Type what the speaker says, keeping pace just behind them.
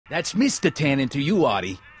That's Mr. Tannen to you,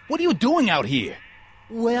 Artie. What are you doing out here?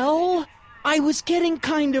 Well, I was getting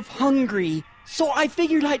kind of hungry, so I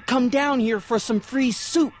figured I'd come down here for some free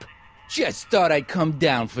soup. Just thought I'd come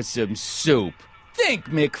down for some soup. Think,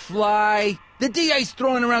 McFly. The DA's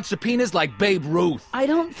throwing around subpoenas like Babe Ruth. I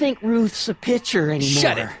don't think Ruth's a pitcher anymore.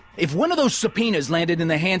 Shut it. If one of those subpoenas landed in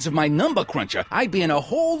the hands of my number cruncher, I'd be in a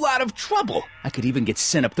whole lot of trouble. I could even get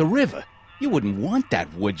sent up the river. You wouldn't want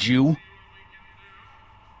that, would you?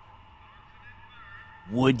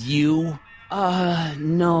 Would you?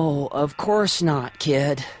 No, of course not,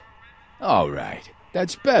 kid. All right,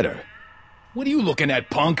 that's better. What are you looking at,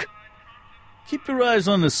 punk? Keep your eyes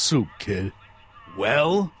on the soup, kid.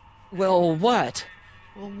 Well? Well, what?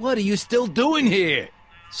 Well, what are you still doing here?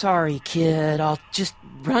 Sorry, kid. I'll just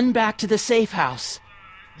run back to the safe house.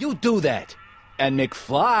 You do that. And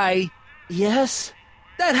McFly? Yes?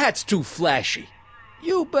 That hat's too flashy.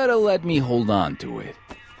 You better let me hold on to it.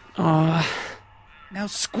 Now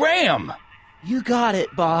scram! You got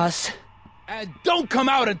it, boss. And don't come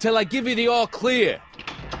out until I give you the all clear.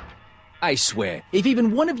 I swear, if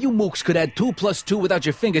even one of you mooks could add 2 + 2 without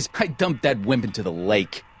your fingers, I'd dump that wimp into the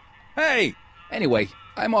lake. Hey! Anyway,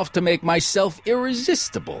 I'm off to make myself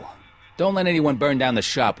irresistible. Don't let anyone burn down the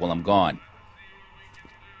shop while I'm gone.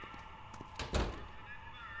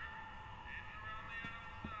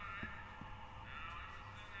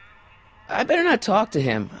 I better not talk to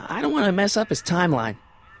him. I don't want to mess up his timeline.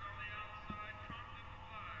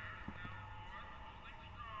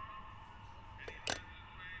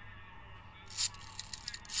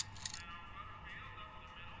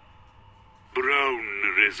 Brown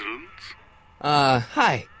residence?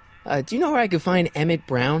 Hi. Do you know where I could find Emmett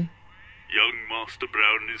Brown? Young Master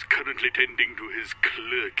Brown is currently tending to his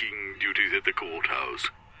clerking duties at the courthouse.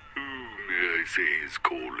 Who, may I say, is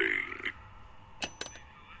calling?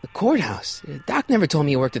 The courthouse? Doc never told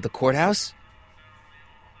me he worked at the courthouse.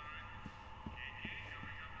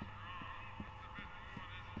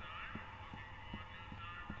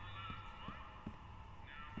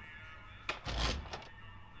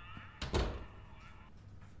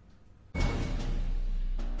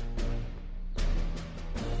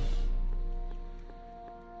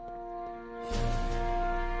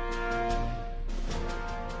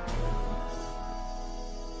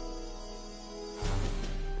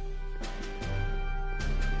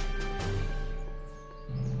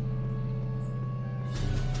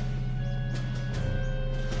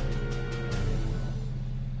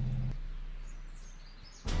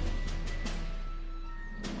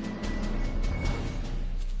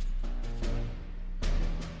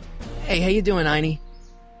 Hey, how you doing, Einie?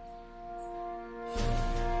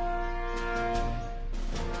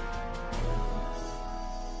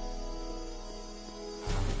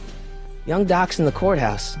 Young Doc's in the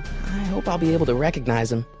courthouse. I hope I'll be able to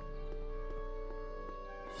recognize him.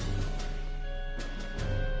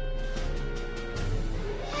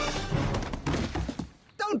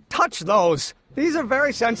 Don't touch those! These are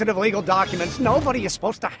very sensitive legal documents. Nobody is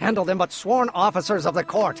supposed to handle them but sworn officers of the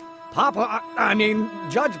court.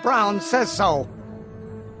 Judge Brown says so.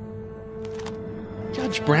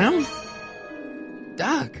 Judge Brown?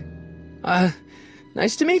 Doc.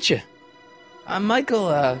 Nice to meet you. I'm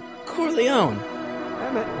Michael, Corleone.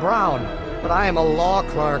 Emmett Brown. But I am a law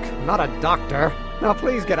clerk, not a doctor. Now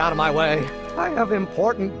please get out of my way. I have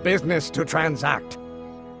important business to transact.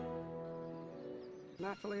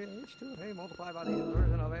 Naturally, H2 of A multiplied by the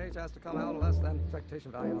inversion of H has to come out less than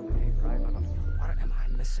expectation value of A, right? What am I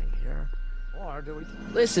missing here? Or do we...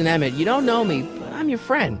 Listen, Emmett, you don't know me, but I'm your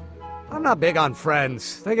friend. I'm not big on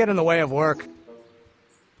friends. They get in the way of work.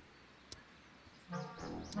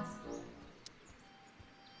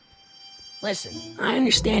 Listen, I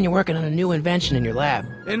understand you're working on a new invention in your lab.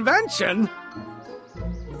 Invention?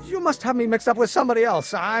 You must have me mixed up with somebody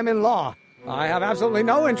else. I'm in law. I have absolutely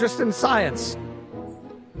no interest in science.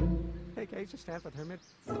 Take H to stand for Hermit.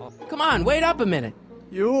 Oh. Come on, wait up a minute.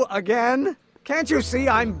 You again? Can't you see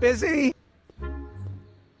I'm busy?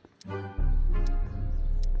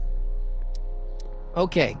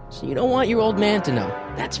 Okay, so you don't want your old man to know.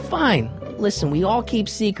 That's fine. Listen, we all keep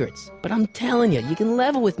secrets. But I'm telling you, you can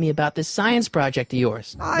level with me about this science project of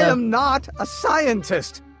yours. I am not a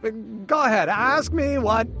scientist. Go ahead, ask me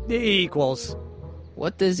what E equals.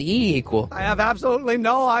 What does E equal? I have absolutely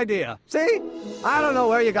no idea. See? I don't know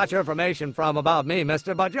where you got your information from about me,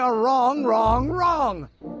 mister, but you're wrong, wrong, wrong.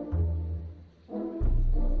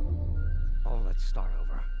 Oh, let's start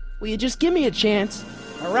over. Will you just give me a chance?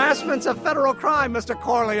 Harassment's a federal crime, Mr.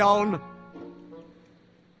 Corleone.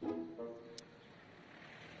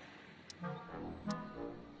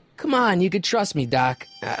 Come on, you could trust me, Doc.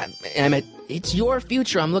 Emmett, it's your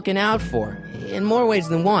future I'm looking out for, in more ways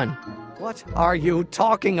than one. What are you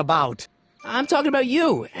talking about? I'm talking about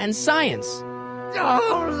you and science.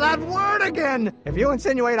 Oh, that word again! If you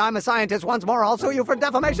insinuate I'm a scientist once more, I'll sue you for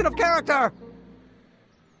defamation of character!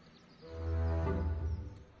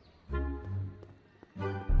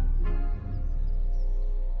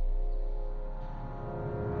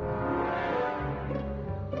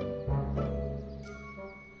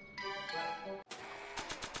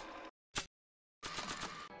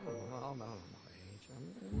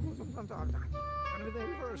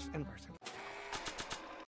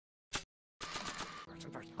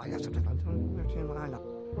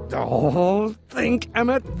 Oh, think,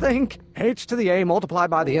 Emmett, think. H to the A multiplied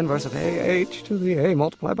by the inverse of A. H to the A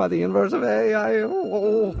multiplied by the inverse of A.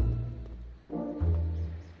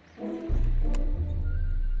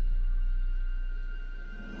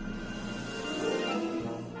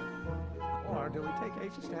 Or do we take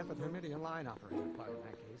H to stand for the Hermitian line operator part in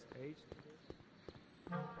that case? H.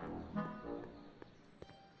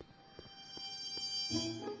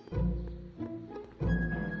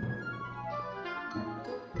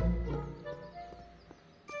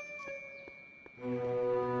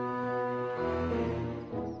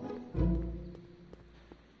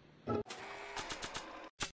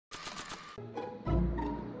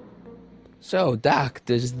 So, Doc,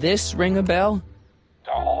 does this ring a bell?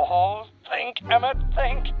 Oh, think, Emmett,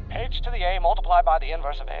 think. H to the A multiplied by the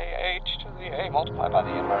inverse of A. H to the A multiplied by the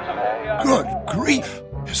inverse of A. Good grief!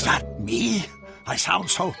 Is that me? I sound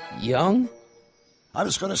so... Young? I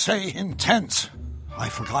was going to say intense. I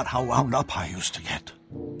forgot how wound up I used to get.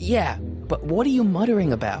 Yeah, but what are you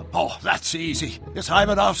muttering about? Oh, that's easy. It's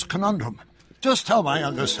Ivanov's conundrum. Just tell my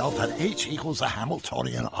younger self that H equals a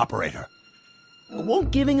Hamiltonian operator.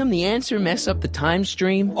 Won't giving him the answer mess up the time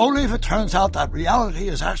stream? Only if it turns out that reality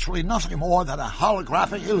is actually nothing more than a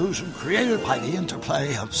holographic illusion created by the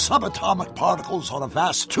interplay of subatomic particles on a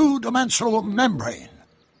vast two-dimensional membrane.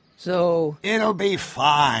 So... It'll be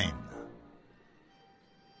fine.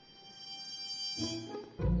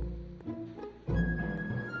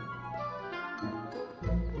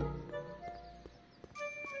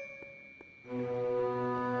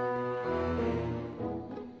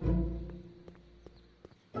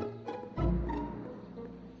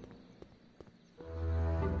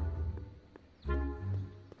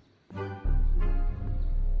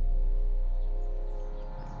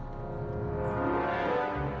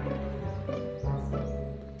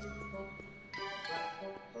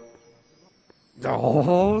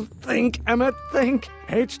 Oh, think, Emmett, think.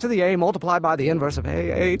 H to the A multiplied by the inverse of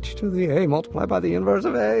A. H to the A multiplied by the inverse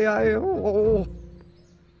of A.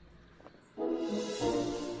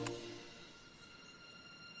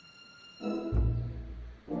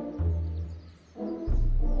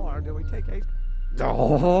 Or do we take H?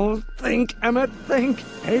 Oh, think, Emmett, think.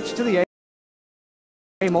 H to the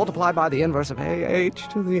A multiplied by the inverse of A. H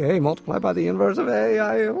to the A multiplied by the inverse of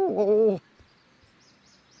A.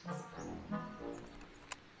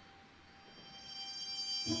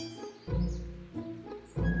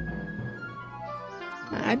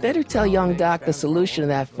 I better tell young Doc the solution to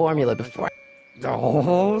that formula before...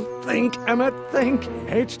 Oh, think, Emmett, think.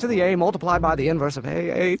 H to the A multiplied by the inverse of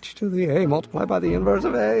A. H to the A multiplied by the inverse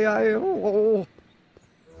of A.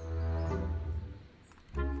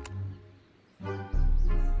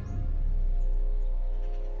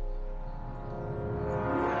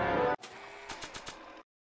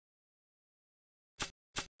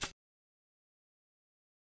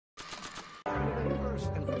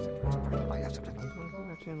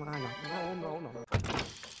 No.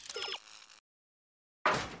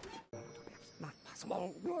 Not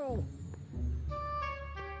possible. No.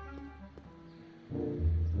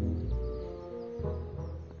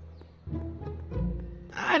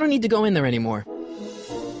 I don't need to go in there anymore.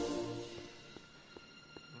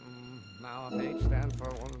 Now if H stands for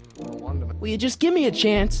one. Will you just give me a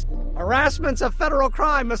chance? Harassment's a federal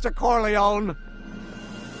crime, Mr. Corleone.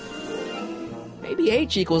 Maybe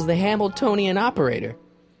H equals the Hamiltonian operator.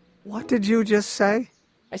 What did you just say?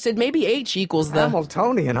 I said maybe H equals the...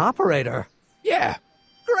 Hamiltonian operator? Yeah.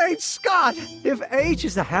 Great Scott! If H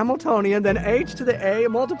is the Hamiltonian, then H to the A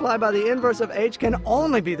multiplied by the inverse of H can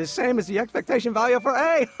only be the same as the expectation value for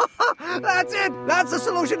A. That's it! That's the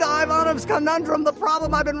solution to Ivanov's conundrum, the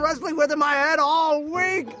problem I've been wrestling with in my head all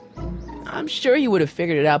week! I'm sure you would have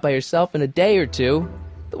figured it out by yourself in a day or two.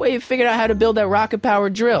 The way you figured out how to build that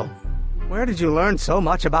rocket-powered drill. Where did you learn so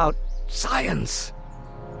much about science?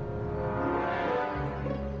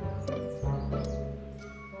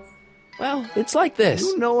 Well, it's like this.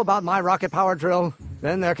 You know about my rocket power drill?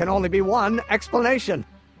 Then there can only be one explanation.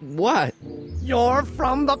 What? You're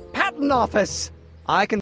from the patent office. I can